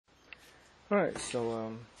Alright,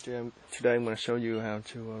 so today I'm going to show you how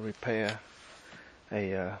to repair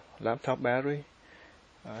a laptop battery.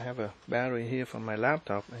 I have a battery here for my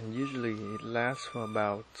laptop, and usually it lasts for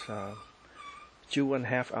about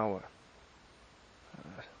 2.5 hours.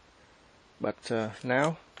 But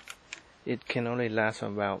now it can only last for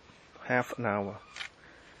about half an hour.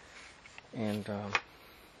 And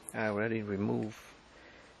I already removed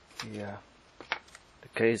the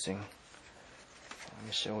casing. Let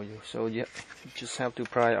me show you. So yeah, you just have to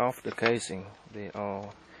pry off the casing. They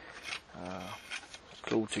all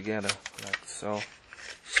glued together like so.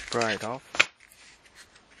 Just pry it off.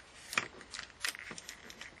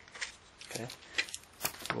 Okay.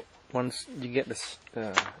 Once you get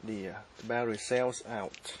the battery cells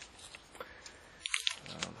out,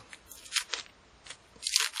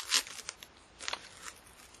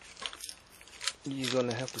 you're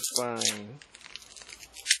gonna have to find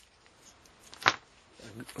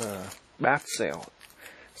bat cell.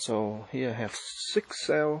 So here I have 6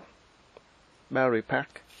 cell battery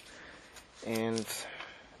pack, and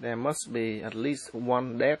there must be at least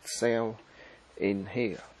one dead cell in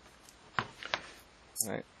here.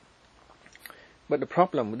 Right. But the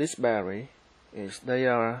problem with this battery is they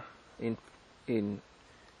are in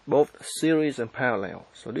both series and parallel.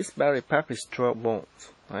 So this battery pack is 12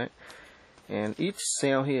 volts, right? And each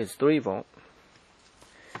cell here is 3 volts.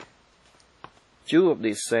 2 of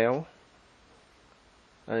these cells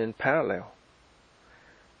are in parallel.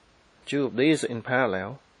 2 of these are in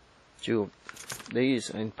parallel. 2 of these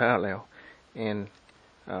are in parallel. And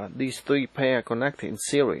these 3 pair connected in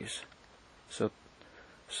series. So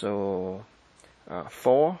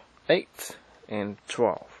 4, 8, and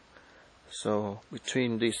 12. So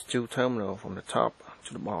between these 2 terminals from the top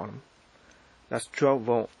to the bottom, that's 12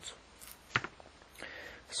 volts.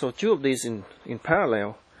 So 2 of these in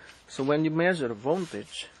parallel. So when you measure the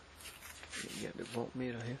voltage, let me get the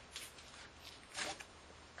voltmeter here.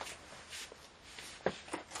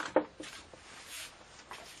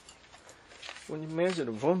 When you measure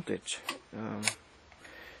the voltage,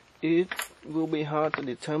 it will be hard to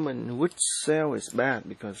determine which cell is bad,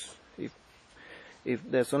 because if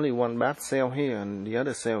there's only one bad cell here and the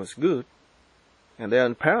other cell is good, and they're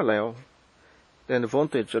in parallel, then the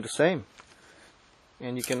voltage are the same,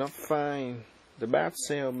 and you cannot find the bad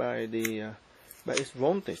cell by its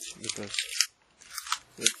voltage, because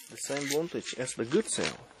it's the same voltage as the good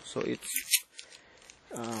cell. So it's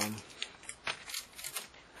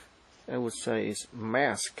I would say it's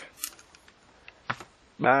masked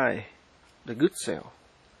by the good cell.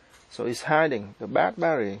 So it's hiding, the bad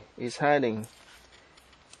battery is hiding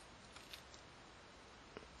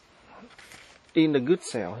in the good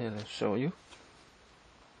cell. Here, let's show you.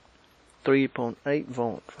 3.8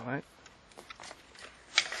 volts, right?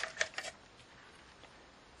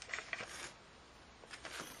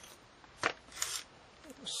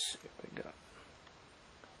 Let's see what we got.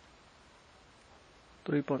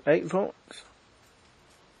 3.8 volts.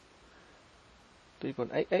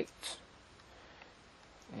 3.88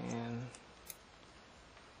 and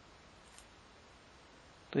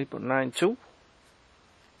 3.92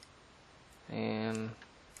 and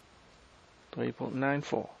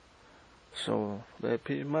 3.94. So they're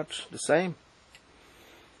pretty much the same.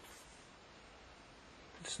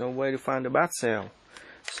 There's no way to find the bad cell.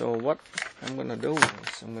 So what I'm gonna do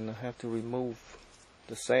is I'm gonna have to remove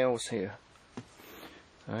the cells here,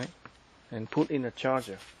 right, and put in a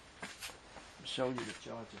charger. I'll show you the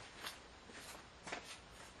charger.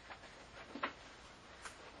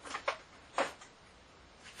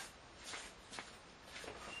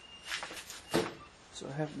 So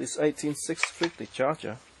I have this 18650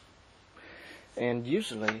 charger, and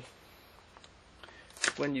usually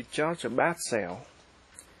when you charge a bad cell,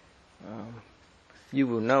 you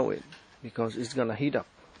will know it, because it's gonna heat up.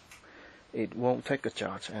 It won't take a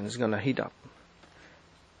charge and it's gonna heat up.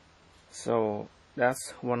 So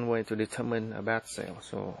that's one way to determine a bad cell.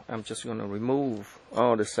 So I'm just gonna remove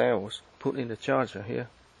all the cells, put in the charger here,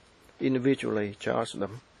 individually charge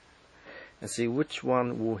them, and see which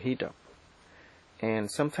one will heat up. And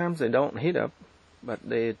sometimes they don't heat up, but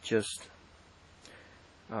they just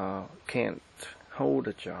can't hold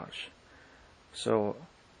the charge. So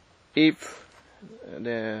if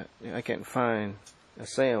I can find a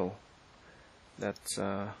cell that's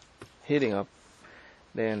heating up,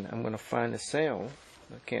 then I'm going to find a cell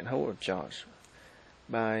that can't hold a charge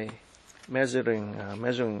by measuring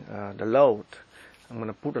the load. I'm going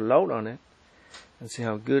to put a load on it and see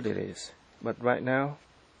how good it is. But right now,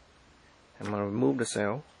 I'm going to remove the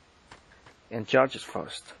cell and charge it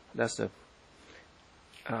first. That's the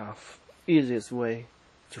easiest way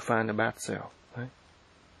to find a bad cell. Right?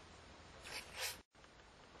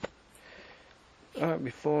 Alright,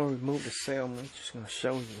 before we remove the cell, I'm just going to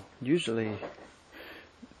show you. Usually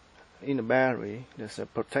in the battery there's a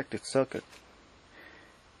protected circuit,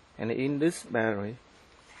 and in this battery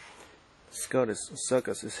circuit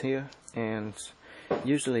is here, and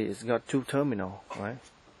usually it's got two terminals, right?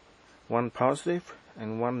 One positive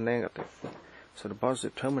and one negative. So the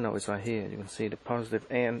positive terminal is right here. You can see the positive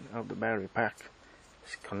end of the battery pack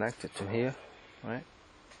is connected to here, right?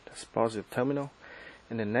 That's positive terminal,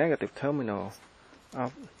 and the negative terminal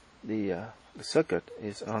of the circuit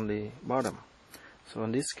is on the bottom. So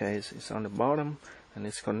in this case, it's on the bottom and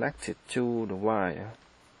it's connected to the wire,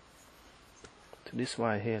 to this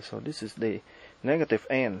wire here. So this is the negative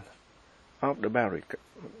end of the battery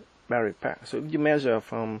pack. So if you measure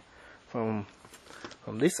from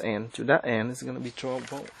this end to that end, it's going to be 12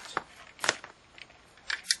 volts.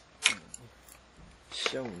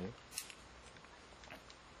 Show you.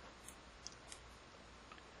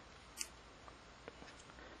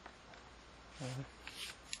 Uh-huh.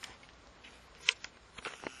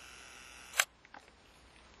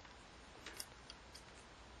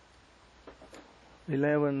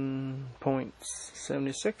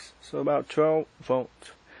 11.76, so about 12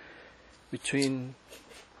 volts between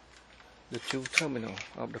the two terminals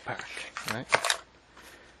of the pack, right?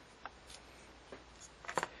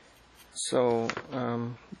 So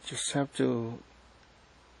just have to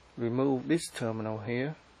remove this terminal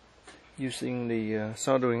here using the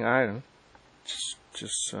soldering iron.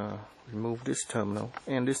 Just remove this terminal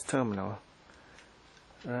and this terminal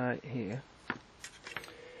right here,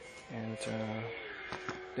 and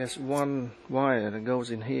there's one wire that goes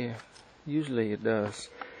in here. Usually it does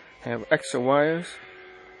have extra wires,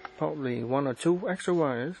 probably one or two extra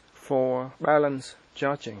wires for balance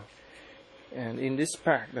charging, and in this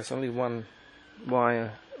pack there's only one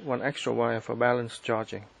extra wire for balance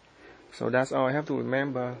charging. So that's all I have to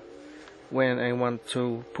remember when I want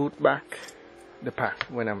to put back the pack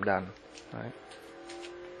when I'm done, right?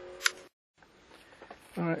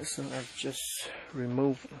 Alright, so I've just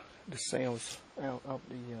removed the cells out of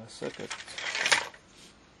the circuit.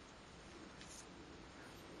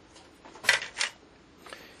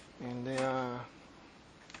 And they are,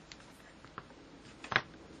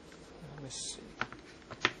 let me see,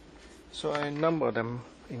 so I number them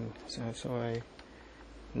in, so I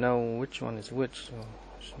know which one is which.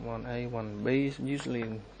 So 1A, 1B, usually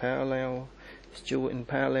in parallel. It's two in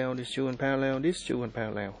parallel, this two in parallel, this two in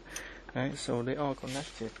parallel. Right, so they are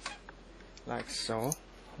connected like so,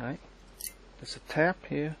 right? There's a tap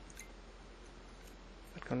here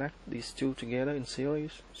that connect these two together in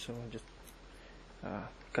series. So I just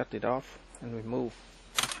cut it off and remove.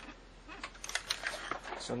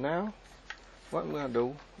 So now what I'm gonna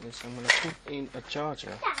do is I'm gonna put in a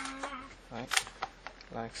charger, right,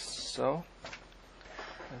 like so,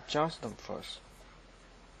 and charge them first.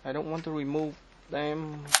 I don't want to remove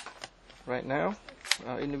them right now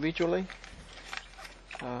individually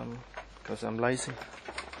because I'm lazy.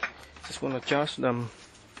 Just want to charge them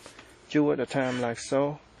two at a time like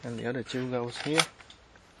so, and the other two goes here,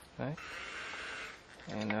 right?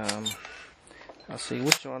 And I'll see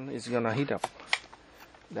which one is gonna heat up.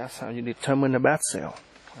 That's how you determine the bad cell,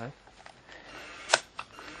 right?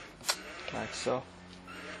 Like so.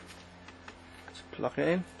 Just plug it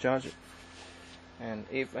in, charge it, and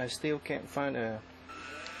if I still can't find the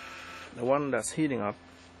one that's heating up,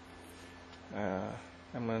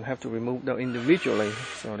 I'm gonna have to remove them individually.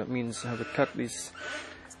 So that means I have to cut this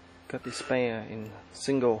pair in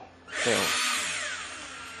single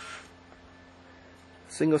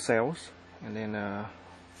cells, and then I'm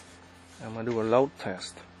gonna do a load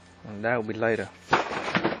test, and that will be later.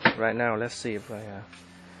 Right now, let's see if I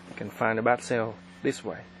can find a bad cell this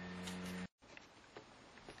way.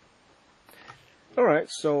 Alright,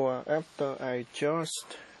 so after I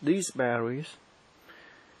charged these batteries,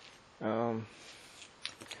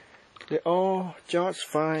 they all charge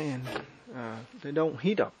fine, and they don't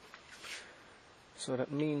heat up. So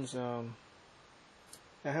that means I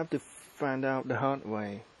have to find out the hard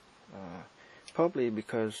way, probably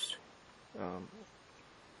because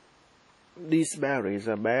these batteries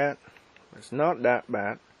are bad. It's not that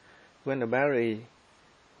bad. When the battery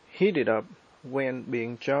heated up when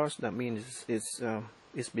being charged, that means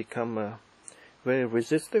it's become very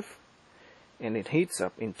resistive, and it heats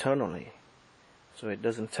up internally, so it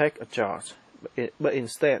doesn't take a charge, but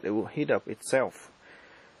instead it will heat up itself.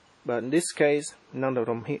 But in this case, none of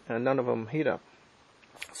them heat up.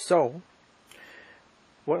 So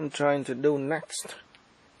what I'm trying to do next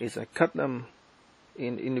is I cut them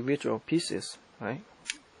in individual pieces, right?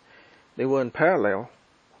 They were in parallel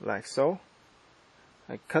like so.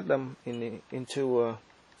 I cut them into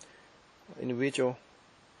individual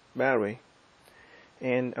battery,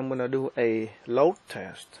 and I'm gonna do a load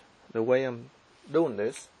test. The way I'm doing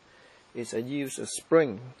this is I use a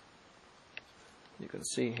spring. You can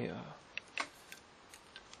see here.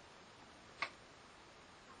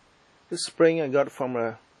 This spring I got from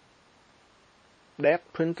a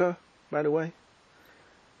DAT printer, by the way.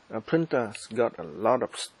 A printer's got a lot of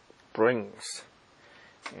springs,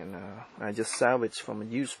 and I just salvaged from a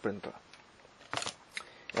used printer.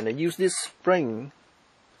 And I use this spring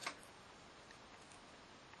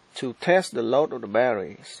to test the load of the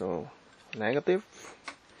battery. So negative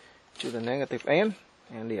to the negative end,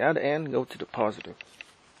 and the other end go to the positive.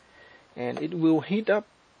 And it will heat up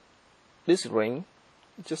this ring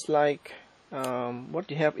just like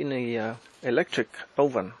what you have in a electric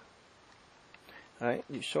oven. Right?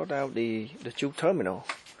 You short out the tube terminal,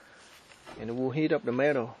 and it will heat up the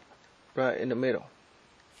metal right in the middle.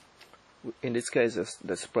 In this case, it's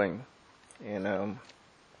the spring, and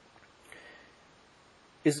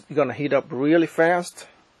it's gonna heat up really fast.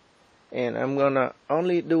 And I'm gonna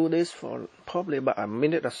only do this for probably about a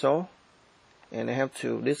minute or so, and I have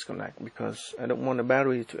to disconnect because I don't want the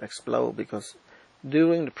battery to explode, because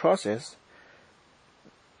during the process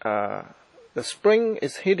the spring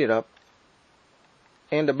is heated up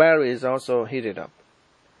and the battery is also heated up.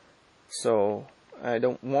 So I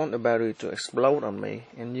don't want the battery to explode on me.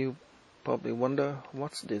 And you probably wonder,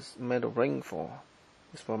 what's this metal ring for?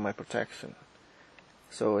 It's for my protection.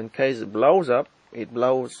 So in case it blows up, it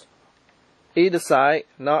blows either side,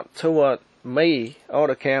 not toward me or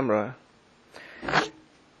the camera.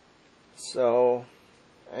 So,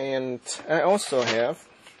 and I also have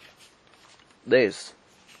this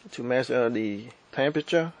to measure the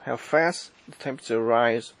temperature, how fast the temperature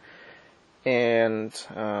rise, and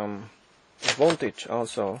voltage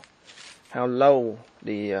also, how low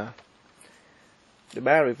the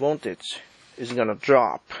battery voltage is gonna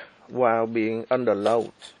drop while being under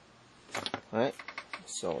load. Right?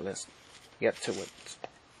 So let's get to it.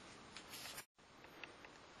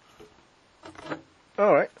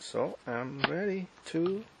 Alright, so I'm ready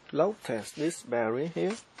to load test this battery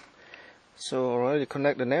here. So already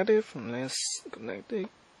connect the negative, and let's connect the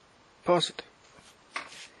positive.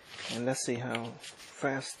 And let's see how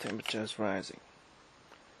fast temperature is rising.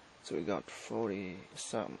 So we got 40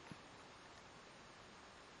 something,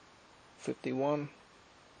 51,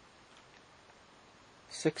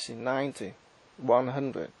 60, 90,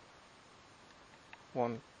 100,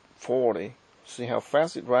 140. See how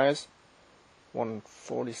fast it rises?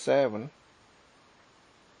 147,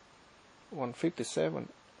 157.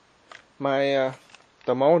 My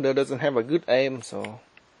thermometer doesn't have a good aim, so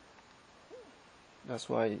that's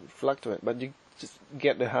why it fluctuates. But you just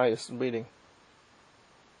get the highest reading.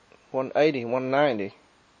 180, 190.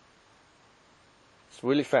 It's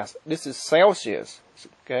really fast. This is Celsius,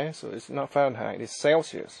 okay? So it's not Fahrenheit. It's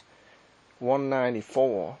Celsius.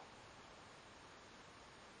 194.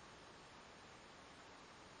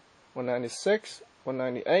 196,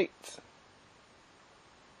 198.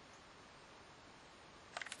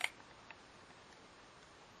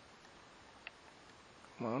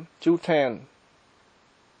 Come on, 210.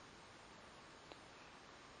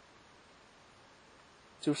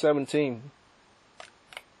 217.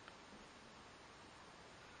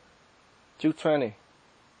 220.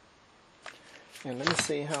 And let me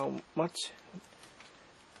see how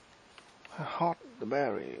hot the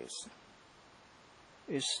battery is.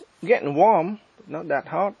 It's getting warm, but not that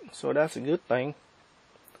hot, so that's a good thing.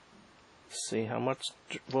 Let's see how much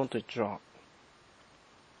voltage drop.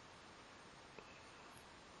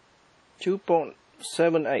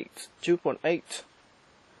 2.78,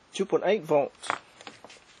 2.8 volts.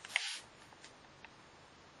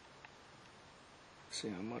 See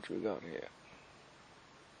how much we got here.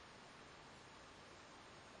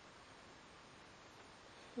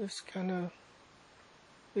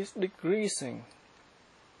 It's decreasing.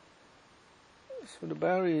 So the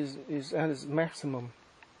battery is at its maximum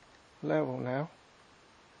level now.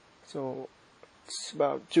 So it's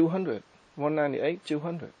about 200, 198,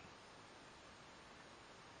 200.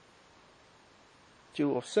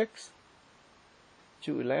 206,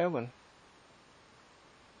 211,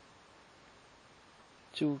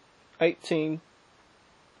 218,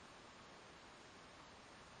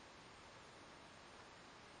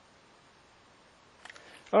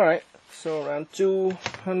 alright, so around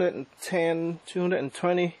 210,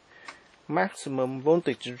 220 maximum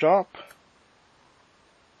voltage drop.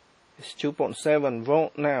 It's 2.7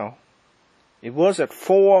 volt now. It was at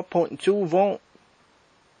 4.2 volt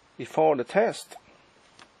before the test,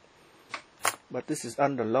 but this is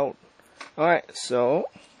under load. Alright, so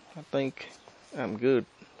I think I'm good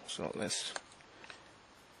So let's.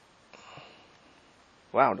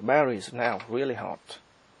 Wow, the battery is now really hot.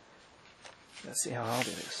 Let's see how hot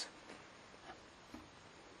it is.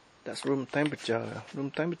 That's room temperature.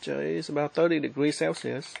 Room temperature is about 30 degrees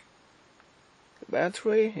Celsius. The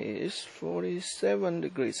battery is 47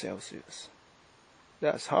 degrees Celsius.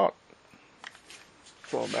 That's hot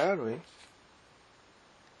for a battery.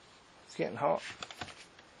 It's getting hot.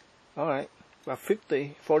 Alright, about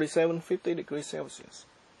 47, 50 degrees Celsius.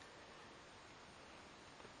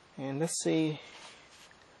 And let's see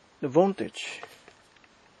the voltage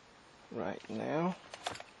right now.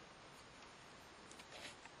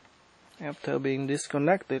 After being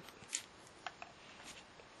disconnected,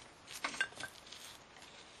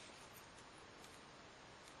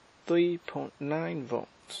 .9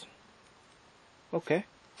 volts. Okay,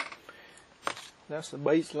 that's the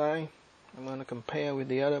baseline. I'm going to compare with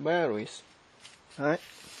the other batteries. Alright,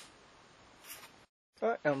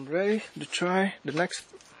 I'm ready to try the next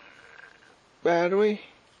battery.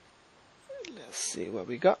 Let's see what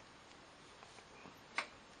we got.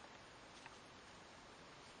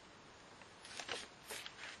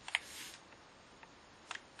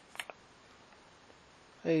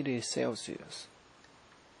 Celsius,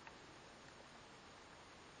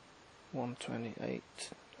 128.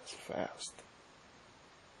 That's fast.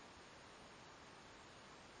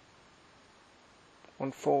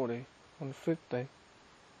 140, 150,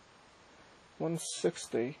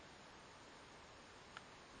 160.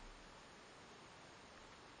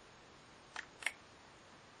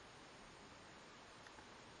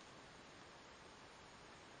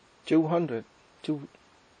 $200,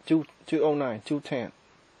 209, 210.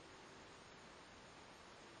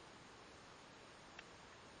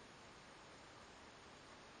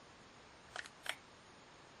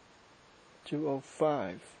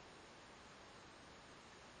 205,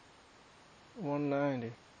 190.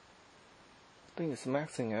 I think it's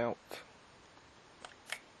maxing out.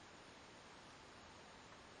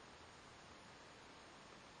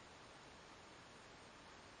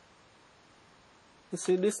 You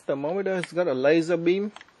see, this thermometer has got a laser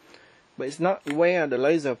beam, but it's not where the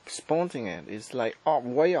laser is pointing at. It's like off,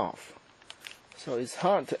 way off. So it's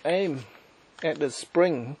hard to aim at the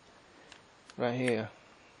spring right here.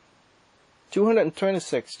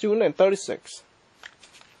 226, 236.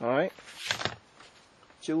 Alright.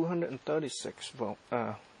 236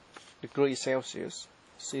 degrees Celsius.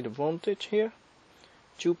 See the voltage here?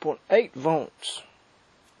 2.8 volts.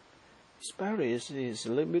 This battery is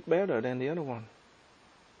a little bit better than the other one.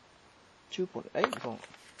 2.8 volts.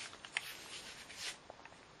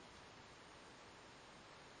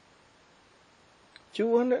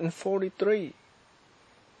 $243.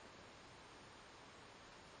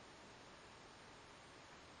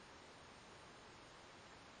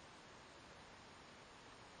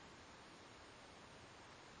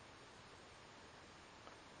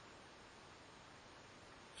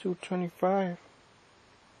 $225.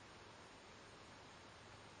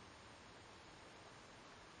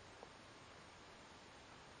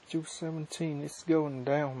 $217. It's going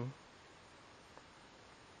down.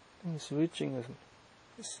 I think it's reaching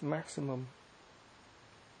its maximum.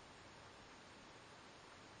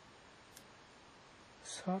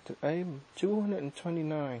 It's hard to aim.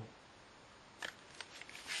 229.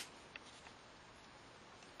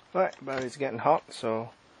 Right, but it's getting hot, so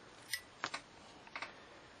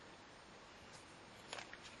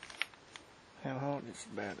how hot is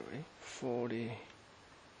the battery?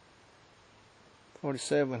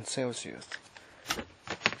 47 Celsius.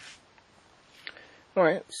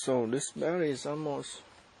 Alright, so this battery is almost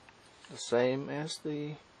the same as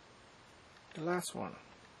the last one.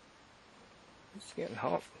 It's getting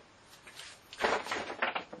hot.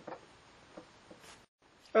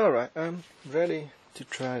 Alright, I'm ready to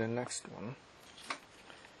try the next one.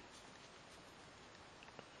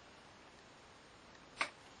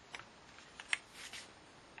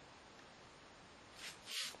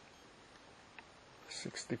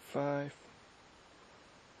 $65,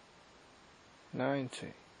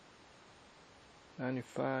 90,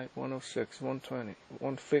 95, 106, 120,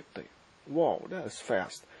 150. Whoa, that is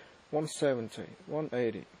fast. 170,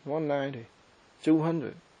 180, 190,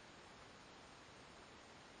 200.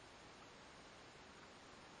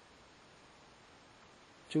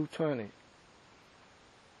 $220,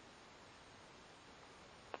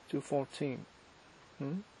 $214,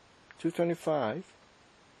 $225,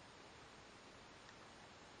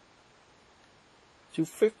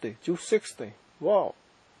 $250, $260. Wow.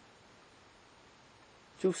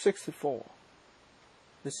 $264.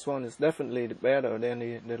 This one is definitely better than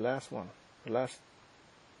the last one. The last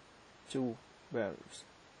two batteries.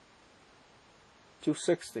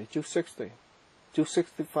 260, 260,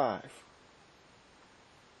 265,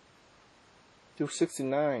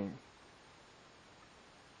 269,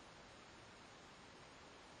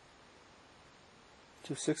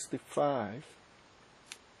 265,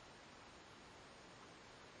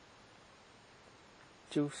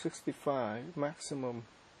 265 maximum,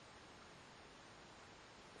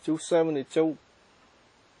 272,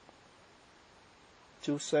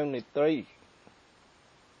 273,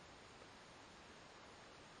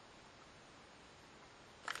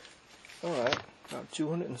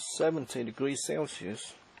 270 degrees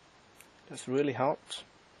Celsius. That's really hot.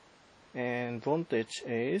 And voltage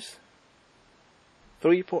is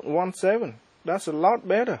 3.17. That's a lot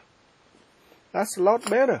better. That's a lot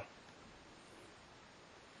better.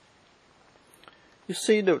 You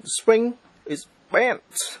see the spring is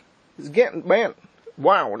bent. It's getting bent.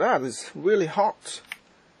 Wow, that is really hot.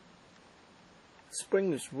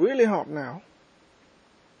 Spring is really hot now.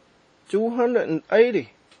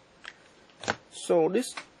 280. So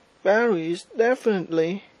this battery is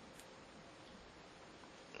definitely,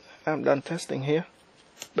 I'm done testing here,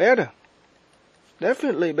 better.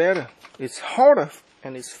 Definitely better. It's harder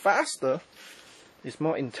and it's faster. It's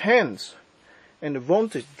more intense. And the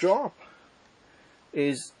voltage drop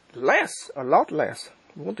is less, a lot less.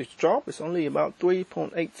 Voltage drop is only about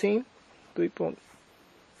 3.18,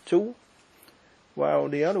 3.2, while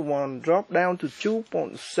the other one dropped down to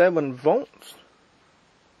 2.7 volts.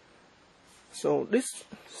 So this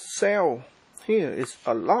cell here is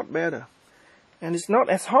a lot better, and it's not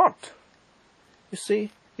as hot. You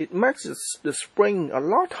see, it makes the spring a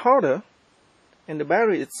lot hotter, and the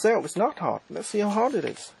battery itself is not hot. Let's see how hot it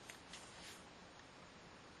is.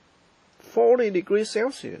 40 degrees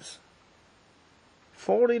Celsius.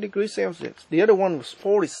 40 degrees Celsius. The other one was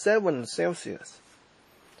 47 Celsius.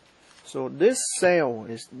 So this cell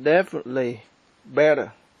is definitely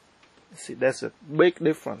better. See, there's a big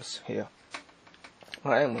difference here.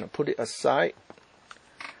 Alright, I'm going to put it aside.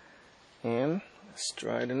 And let's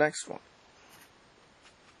try the next one.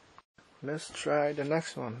 Let's try the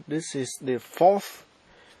next one. This is the fourth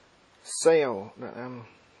cell that I'm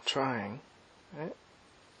trying. Right?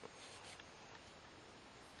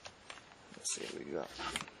 Let's see what we got.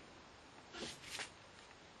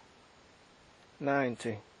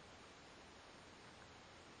 90,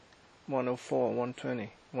 104,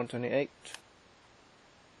 120, 128.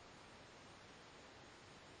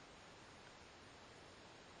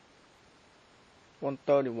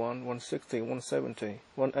 131, 160, 170,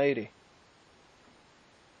 180,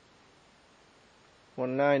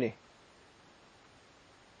 190,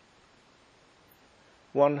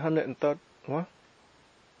 130, what?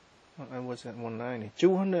 I was at 190,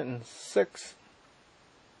 206,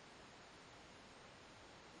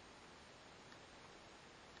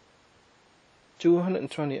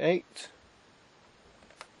 228.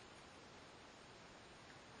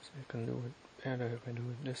 So I can do it better if I do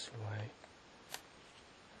it this way.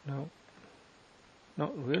 No,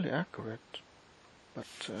 not really accurate, but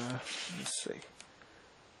let's see.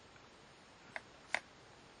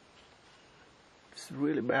 It's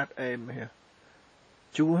really bad aim here.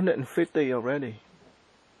 250 already.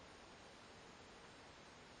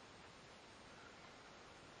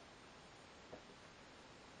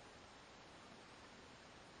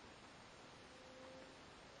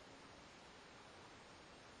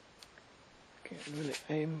 Can't really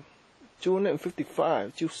aim.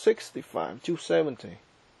 255, 265, 270.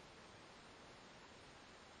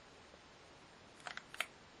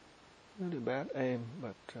 Really bad aim,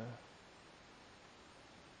 but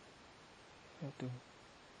have to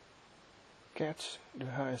catch the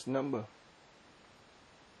highest number.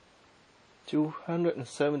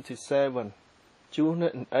 277,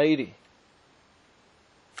 280.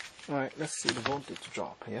 Alright, let's see the voltage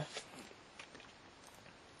drop here.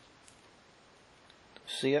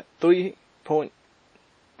 See it?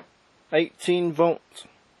 3.18 volts.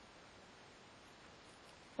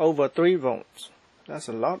 Over 3 volts. That's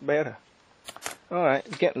a lot better. Alright,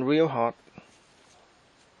 it's getting real hot.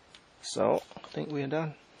 So, I think we're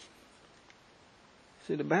done.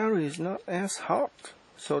 See, the battery is not as hot.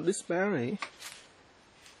 So this battery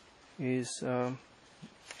is the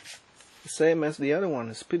same as the other one.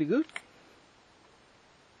 It's pretty good.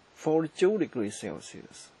 42 degrees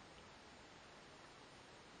Celsius.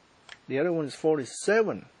 The other one is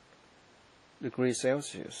 47 degrees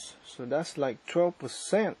Celsius. So that's like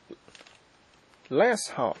 12% less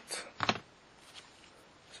hot.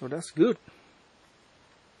 So that's good.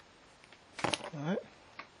 Alright.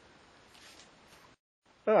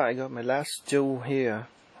 Alright, I got my last tool here.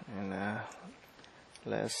 And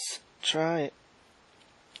let's try it.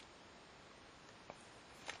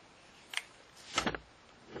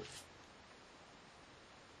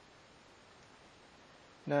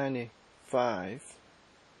 95,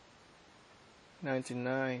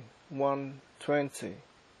 99, 120,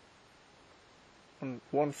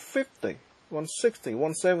 150, 160,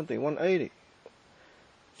 170, 180,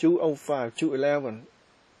 205, 211,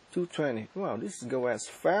 220. Wow, this go as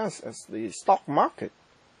fast as the stock market.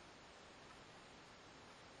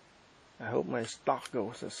 I hope my stock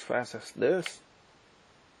goes as fast as this.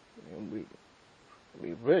 We'll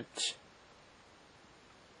be rich.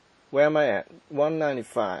 Where am I at?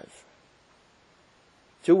 195,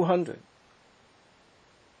 200,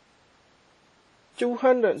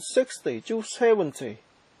 260, 270.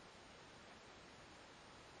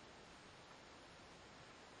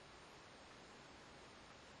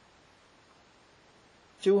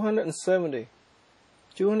 $270,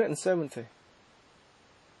 $270.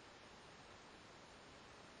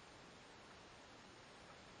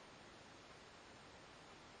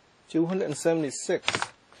 $276.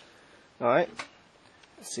 All right.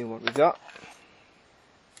 Let's see what we got.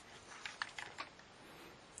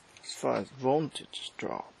 As far as voltage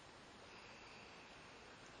drop,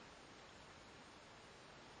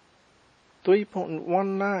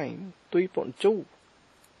 3.19, 3.2.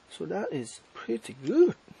 So that is pretty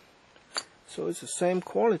good. So it's the same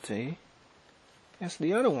quality as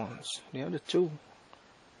the other ones, the other two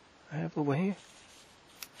I have over here.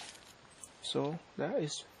 So that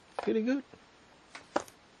is pretty good.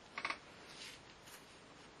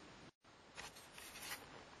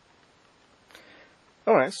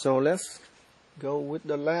 Alright, so let's go with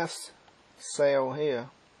the last cell here.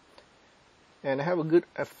 And I have a good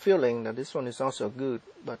feeling that this one is also good,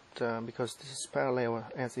 but because this is parallel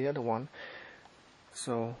as the other one.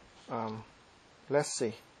 So let's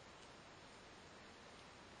see.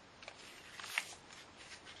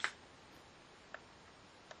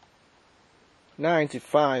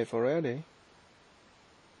 $95 already.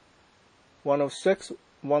 106,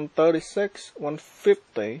 136,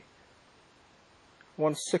 150,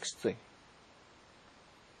 160,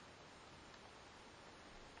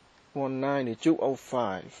 190,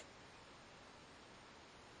 205.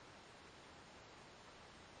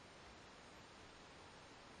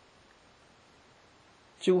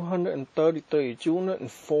 $233,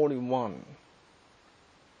 241,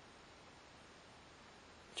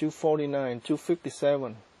 249,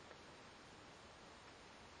 257,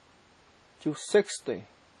 260.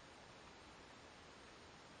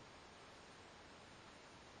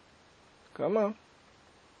 Come on.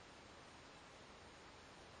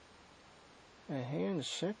 My hand's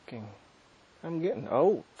shaking. I'm getting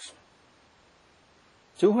old.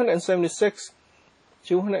 276,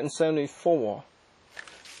 274.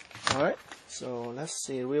 Alright, so let's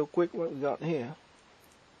see real quick what we got here.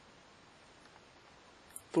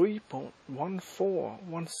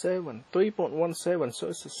 3.1417, 3.17, so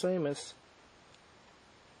it's the same as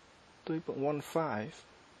 3.15.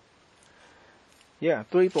 Yeah,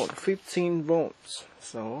 3.15 volts,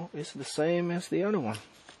 so it's the same as the other one.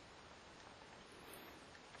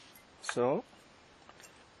 So,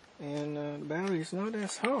 and the battery is not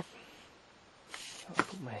as hot. I'll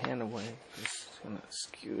put my hand away. It's gonna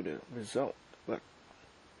skew the result, but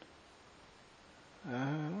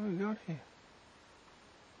what we got here?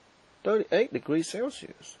 38 degrees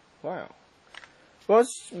Celsius. Wow. Well,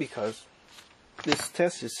 it's because this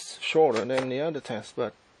test is shorter than the other test,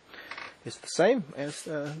 but it's the same as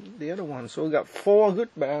the other one. So we got 4 good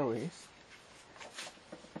batteries,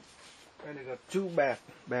 and I got 2 bad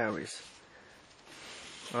batteries.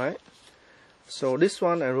 Alright. So this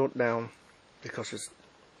one I wrote down because it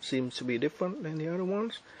seems to be different than the other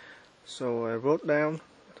ones. So I wrote down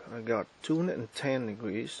I got 210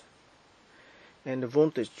 degrees, and the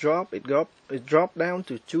voltage drop, it dropped down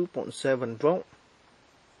to 2.7 volt,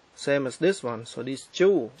 same as this one. So these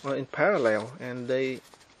two are in parallel and they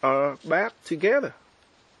are back together,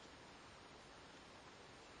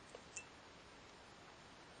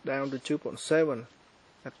 down to 2.7.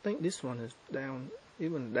 I think this one is down,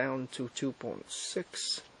 even down to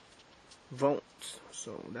 2.6 volts.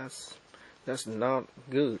 So that's not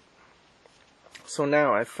good. So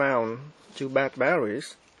now I found 2 bad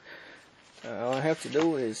batteries. All I have to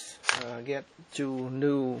do is get 2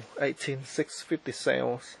 new 18650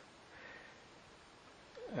 cells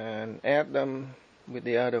and add them with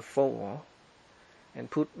the other 4 and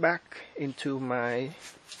put back into my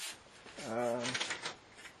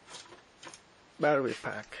battery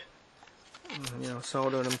pack. You know,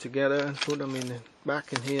 solder them together and put them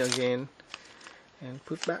back in here again and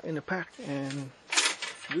put back in the pack, and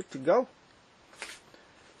good to go.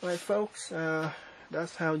 Alright folks,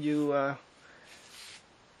 that's how you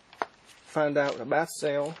find out a bad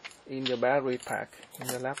cell in your battery pack, in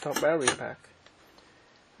your laptop battery pack.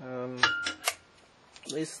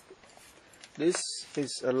 This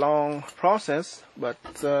is a long process, but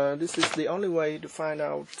this is the only way to find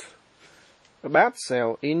out a bad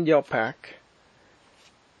cell in your pack.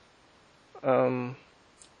 If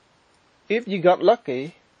you got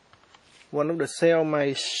lucky, one of the cells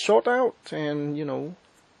may short out, and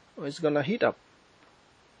it's gonna heat up.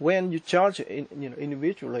 When you charge it,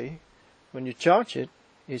 individually, when you charge it,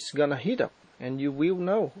 it's gonna heat up, and you will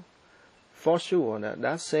know for sure that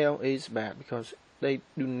that cell is bad, because they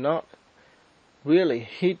do not really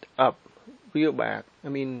heat up real bad. I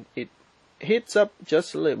mean, it heats up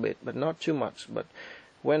just a little bit, but not too much. But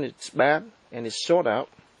when it's bad and it's short out,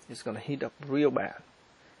 it's gonna heat up real bad.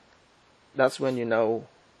 That's when you know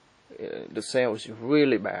the cell is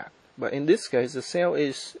really bad. But in this case, the cell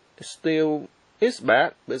is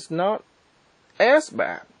bad, but it's not as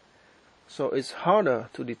bad. So it's harder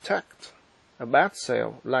to detect a bad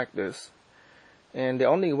cell like this. And the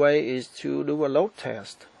only way is to do a load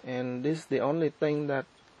test. And this is the only thing that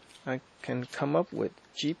I can come up with,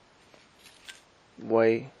 cheap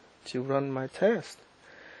way to run my test.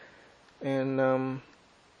 And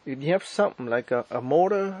if you have something like a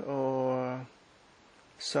motor or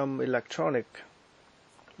some electronic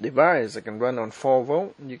device that can run on 4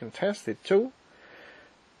 volt, you can test it too.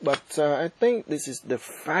 But I think this is the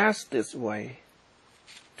fastest way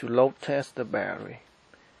to load test the battery.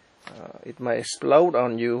 It may explode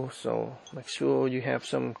on you, so make sure you have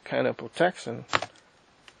some kind of protection.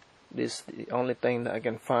 This is the only thing that I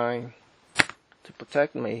can find to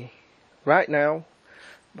protect me right now.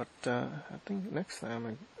 But I think next time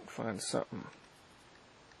I find something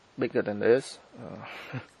bigger than this.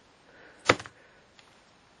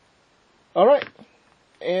 Alright,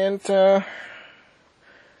 and that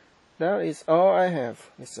is all I have.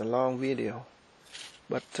 It's a long video,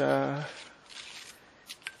 but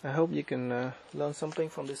I hope you can learn something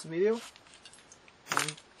from this video,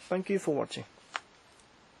 and thank you for watching.